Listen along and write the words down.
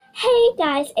Hey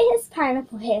guys, it's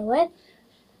Pineapple here with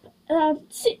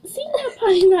Senior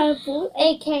Pineapple,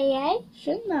 AKA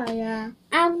Shania,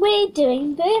 and we're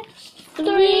doing the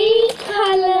three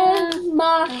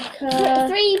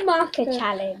marker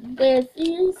challenge with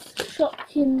these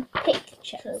shocking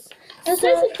pictures. There's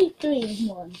So, basically three in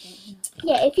one.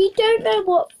 yeah, if you don't know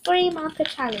what three marker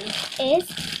challenge is,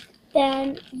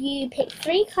 then you pick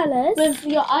three colours With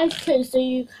your eyes closed so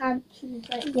you can't choose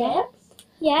like Yeah. this.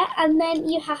 Yeah, and then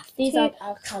you have These to are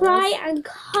our try colours. and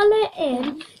colour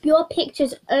in your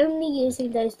pictures only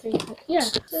using those three colours. Yeah.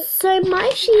 So my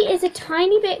sheet is a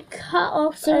tiny bit cut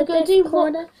off. So we're going to do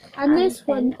corner, and this then-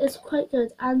 one is quite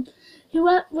good. And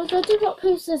we're going to do rock,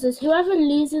 paper, scissors. Whoever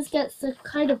loses gets the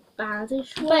kind of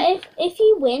baddish one. But if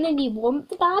you win and you want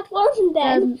the bad one,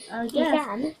 then I you guess.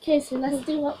 can. Okay, so let's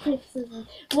do rock, paper, scissors.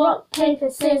 Rock, paper,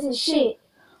 scissors, shoot.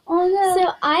 Oh no.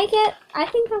 So I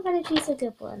think I'm gonna choose a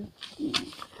good one.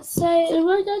 So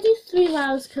we're gonna do 3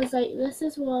 rounds because like this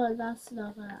is one, that's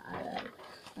another.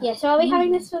 yeah. So are we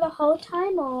having this for the whole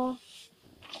time or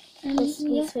just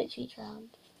we Yeah. switch each round?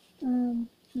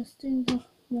 Let's do the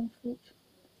one for each.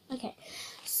 Okay.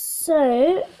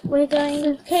 So we're going.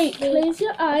 Okay, close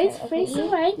your eyes, Okay, face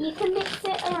away, You can mix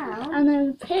it around. and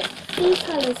then pick 3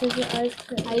 colours with your eyes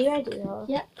closed. Are you ready? Or?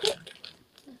 Yeah. Pick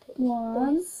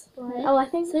one. Right. Oh, I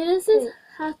think. So this is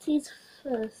Hattie's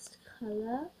first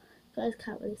colour. Guys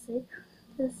can't really see.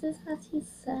 This is Hattie's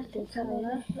second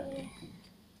colour.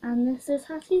 And this is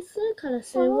Hattie's third colour.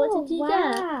 So what did you get?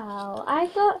 Wow, I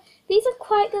got these are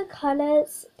quite good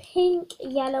colours: pink,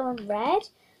 yellow, and red.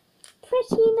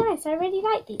 Pretty nice. I really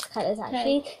like these colours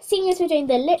actually. Seeing as we're doing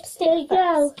the lipstick. There you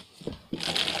go.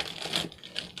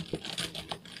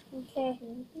 Okay.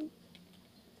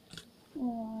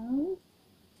 One.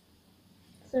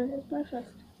 So here's my first.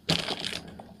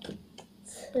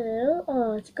 2.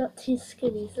 Oh, it's got 2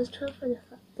 skinnies. Let's try for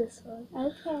this one.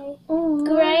 Okay. Oh,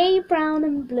 Grey, brown,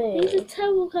 and blue. these are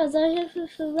terrible colours. I have it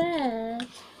for red.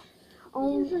 I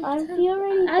feel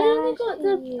really bad. I only got for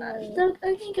the you.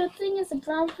 only good thing is the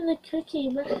brown for the cookie,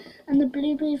 and the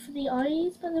blue for the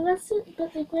eyes. But the rest,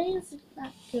 but the grey isn't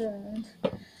that good.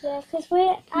 Yeah, because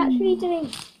we're actually doing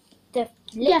the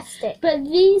lipstick. But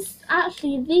these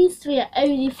 3 are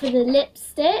only for the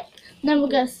lipstick. Then we're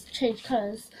gonna change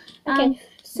colours. Okay.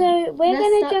 So we're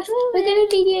gonna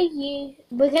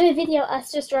video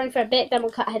us just drawing for a bit, then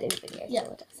we'll cut ahead in the video. Yeah.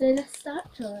 So let's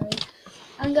start drawing.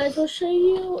 And guys, we'll show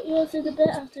you yours in a bit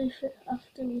after we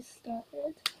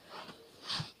started.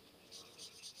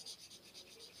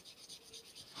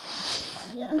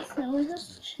 Yeah, so we're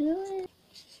just chilling.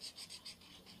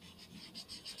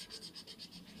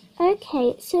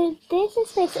 Okay, so this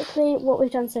is basically what we've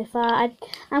done so far. I'm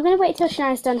going to wait till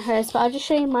Shania's done hers, but I'll just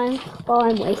show you mine while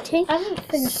I'm waiting. I haven't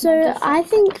finished. So I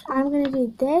think I'm going to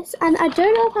do this, and I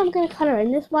don't know if I'm going to colour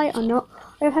in this white or not,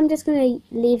 or if I'm just going to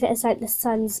leave it as like the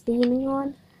sun's beaming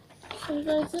on. So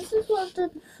guys, this is what I've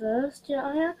done first.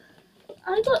 Yeah,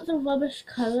 I got the rubbish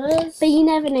colours. But you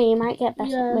never know, you might get better.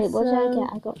 Yeah, Wait, what did I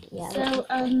get? I got, So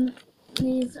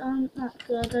these aren't that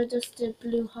good. I just did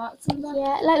blue hearts and that.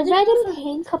 yeah, like red and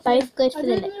pink are both good for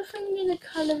the I don't lip. know if I'm going to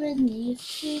colour in these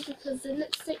 2 because the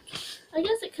lipstick, I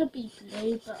guess it could be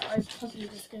blue, but I'm probably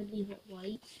just going to leave it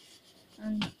white.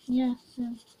 And yeah,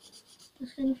 so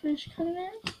just going to finish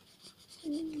colouring.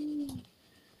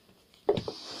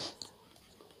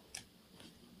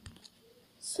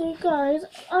 So guys,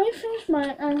 I finished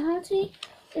mine and Hattie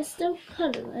is still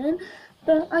colouring.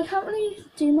 But I can't really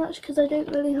do much because I don't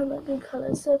really have that good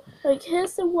colours. So, like,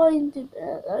 here's the windy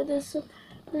bit. There's some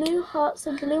blue hearts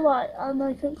and blue eye, and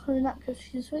I couldn't colour that because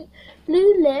she's weak.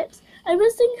 Blue lips. I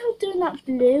was thinking of doing that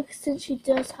blue since she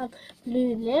does have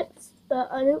blue lips, but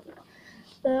I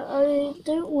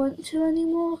don't want to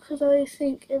anymore because I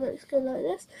think it looks good like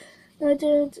this. And I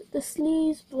did the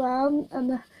sleeves brown,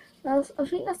 and I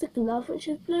think that's the glove which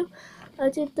is blue. I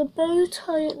did the bow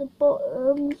tie at the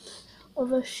bottom of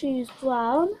her shoes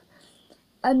brown,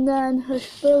 and then her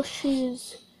real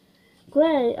shoes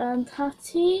grey, and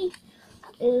Hattie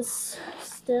is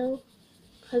still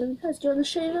colouring hers. Do you want to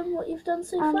show them what you've done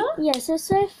so far? Yeah,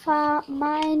 so far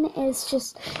mine is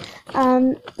just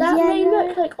That may yellow.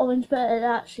 look like orange, but it's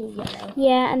actually yellow.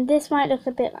 Yeah, and this might look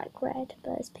a bit like red,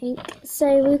 but it's pink.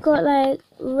 So we've got like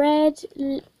red,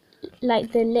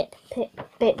 like the lip bit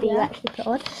that you actually put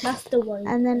on. That's the one.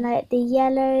 And then like the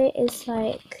yellow is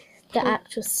like the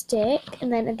actual stick,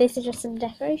 and then this is just some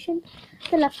decoration,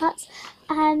 the love hearts.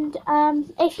 And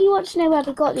if you want to know where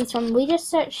we got these from, we just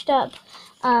searched up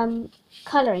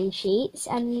colouring sheets,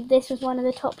 and this was one of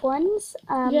the top ones.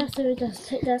 Yeah, so we just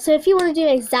take that. So if you want to do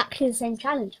exactly the same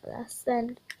challenge with us,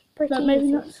 then pretty But maybe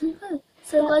easy. not so good.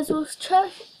 So guys, we'll try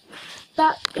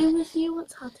back in with you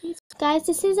once Hattie's. Guys,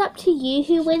 this is up to you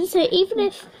who wins. So even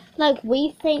if like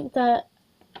we think that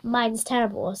mine's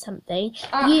terrible or something,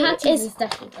 Hattie's is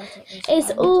definitely better.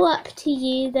 It's all up to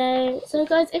you though. So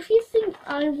guys, if you think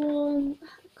I won,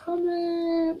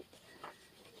 comment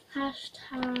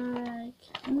hashtag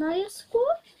Naya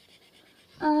Squad.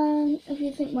 If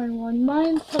you think mine won,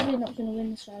 mine's probably not going to win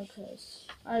this round because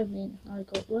I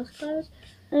got worse colours.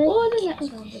 Or the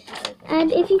next round.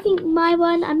 And if you think my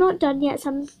one, I'm not done yet, so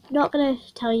I'm not going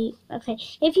to tell you. Okay,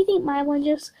 if you think my one,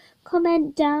 just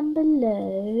comment down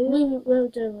below. We will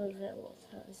do a review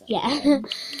of hers. Yeah.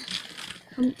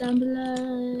 Comment down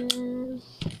below.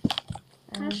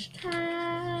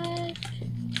 Hashtag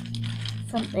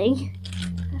something.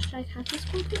 Hashtag happy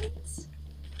school kids.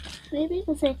 Maybe.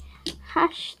 Let's say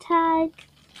hashtag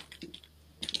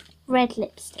red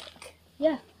lipstick.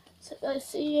 Yeah. So guys,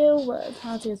 see you when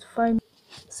Hattie is fine.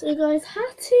 So guys,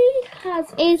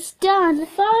 Hattie is done.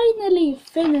 Finally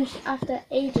finished after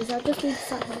ages. I just need to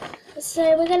start her.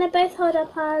 So we're gonna both hold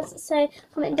up ours. So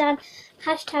comment down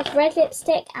hashtag red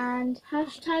lipstick and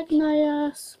hashtag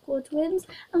Naya Squad wins.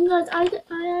 And guys, I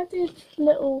added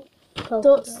little polka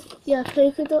dots. Yeah,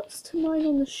 polka dots to mine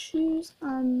on the shoes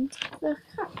and the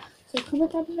cap. So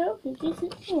comment down below who do you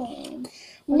think won.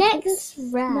 Next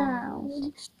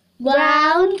round.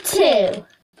 Round 2.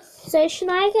 So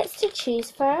Shania gets to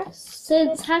choose first.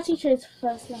 Since Hattie chose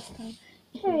first last time.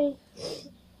 Okay.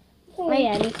 Oh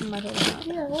yeah, you can model it up.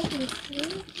 Yeah,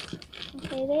 obviously.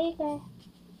 Okay, there you go.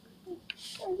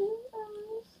 I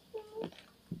think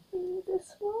do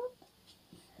this one.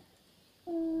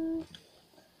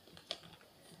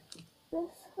 This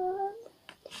one.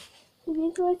 So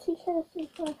these are my 2 shades so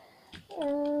far.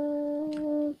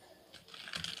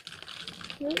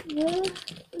 This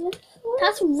one.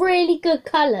 That's really good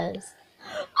colours.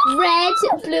 Red,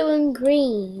 blue and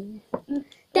green.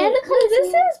 They're the colours. This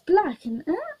is black, isn't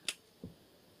it?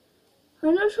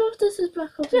 I'm not sure if this is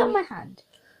black or Put it on blue. my hand.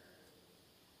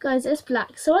 Guys, it's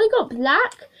black. So I got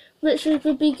black, which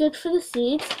would be good for the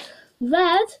seeds.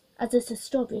 Red, as this is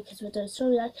strawberry because we're doing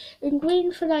strawberry light, and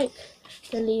green for like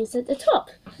the leaves at the top.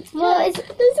 Well, Yeah,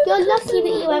 you're lucky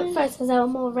that you went first because there were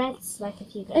more reds. Like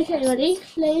if you go Okay, first. ready?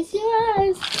 Close your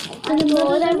eyes.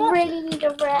 Lord, I really need a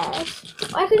red.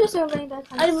 I could just do a rainbow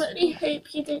colours. I really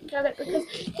hope you didn't get it because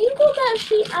you got better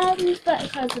sheet and better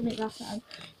colours than me last time.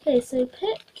 Okay, so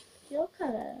pick your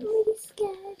colours. I'm really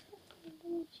scared. I'm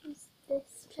going to choose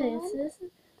this Okay, one. so this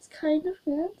is kind of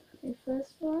good. Okay,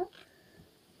 first one.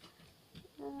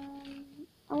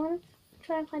 I want to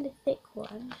try and find a thick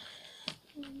one.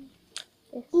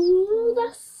 This Ooh, one.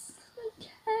 that's okay,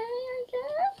 I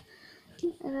guess.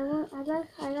 And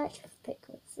I like thick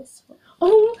ones. This one.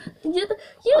 Oh, that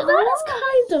is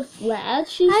kind of red.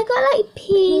 I got like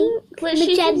pink, which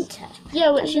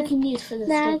magenta. which you can use for this.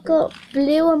 Then I got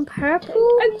blue and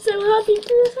purple. I'm so happy for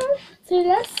this one. So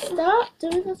let's start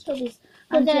doing the strawberries.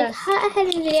 We're going to cut ahead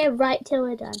of the video right till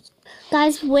we're done.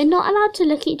 Guys, we're not allowed to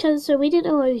look at each other, so we didn't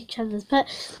know each other's, but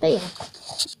yeah.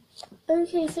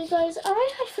 Okay, so guys, I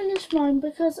have finished mine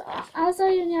because as I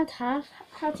only had half,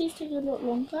 Hattie's taking a lot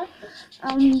longer,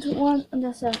 and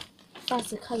that's a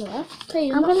faster colour.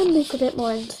 Okay, I'm going to move a bit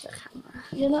more into the camera.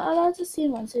 You're not allowed to see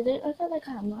one, so don't look at the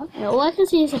camera. Yeah, all I can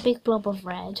see is a big blob of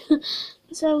red.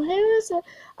 So here is it.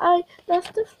 I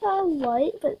left the flower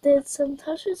white, but did some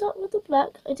touches up with the black.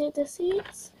 I did the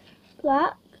seeds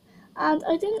black, and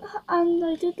I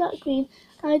did that green.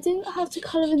 I didn't have to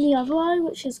colour in the other eye,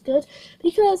 which is good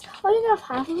because I only have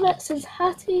half of it since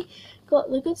Hattie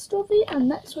got the good strawberry, and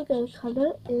next we're going to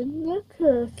colour in the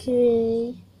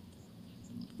cookie.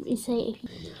 You say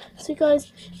So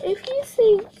guys, if you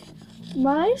think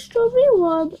my strawberry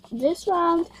won this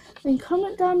round, then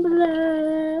comment down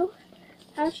below.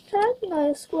 Hashtag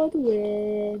Naya Squad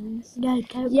wins. no,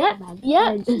 don't Yep, comment.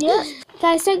 yep, Don't. yep.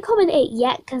 Guys, don't comment it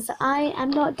yet because I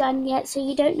am not done yet, so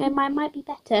you don't know. Mine might be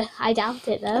better. I doubt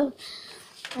it though.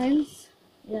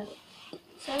 Yeah.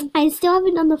 So, I still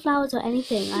haven't done the flowers or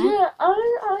anything. yeah,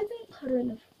 I didn't colour in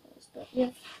the flowers, but yeah.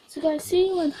 So guys, see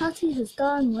you when Hattie has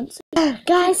done once.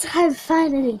 Guys, I'm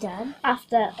finally done.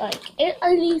 After it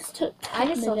at least took 10 I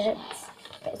just saw minutes.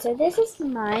 Okay, so this is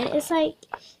mine. It's like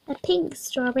a pink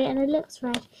strawberry and it looks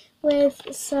red with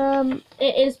some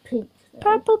It is pink.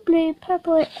 purple, blue,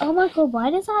 purple. Oh my god, why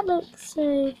does that look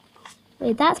so...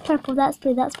 Wait, that's purple, that's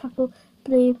blue, that's purple,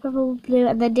 blue,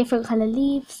 and then different colour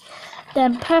leaves.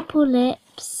 Then purple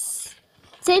lips.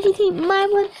 So if you think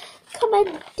mine one,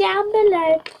 comment down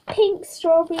below. Pink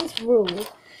strawberries rule.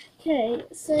 Okay,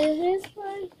 so here's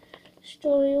my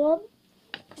strawberry one.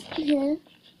 Here.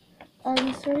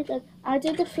 It's really good. I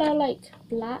did the flower like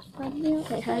black on here.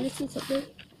 Wait, can I just see something?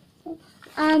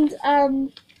 And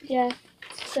yeah.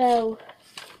 So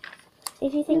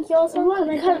If you think yours will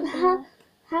comment down below.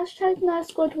 hashtag Nice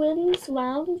Squad wins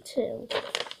round 2.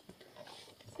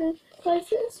 So guys,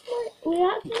 we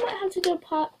actually might have to do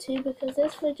part 2 because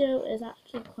this video is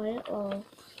actually quite long.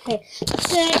 Okay,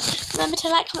 so remember to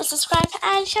like, comment, subscribe,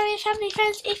 and show your family and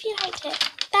friends if you liked it.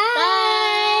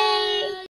 Bye!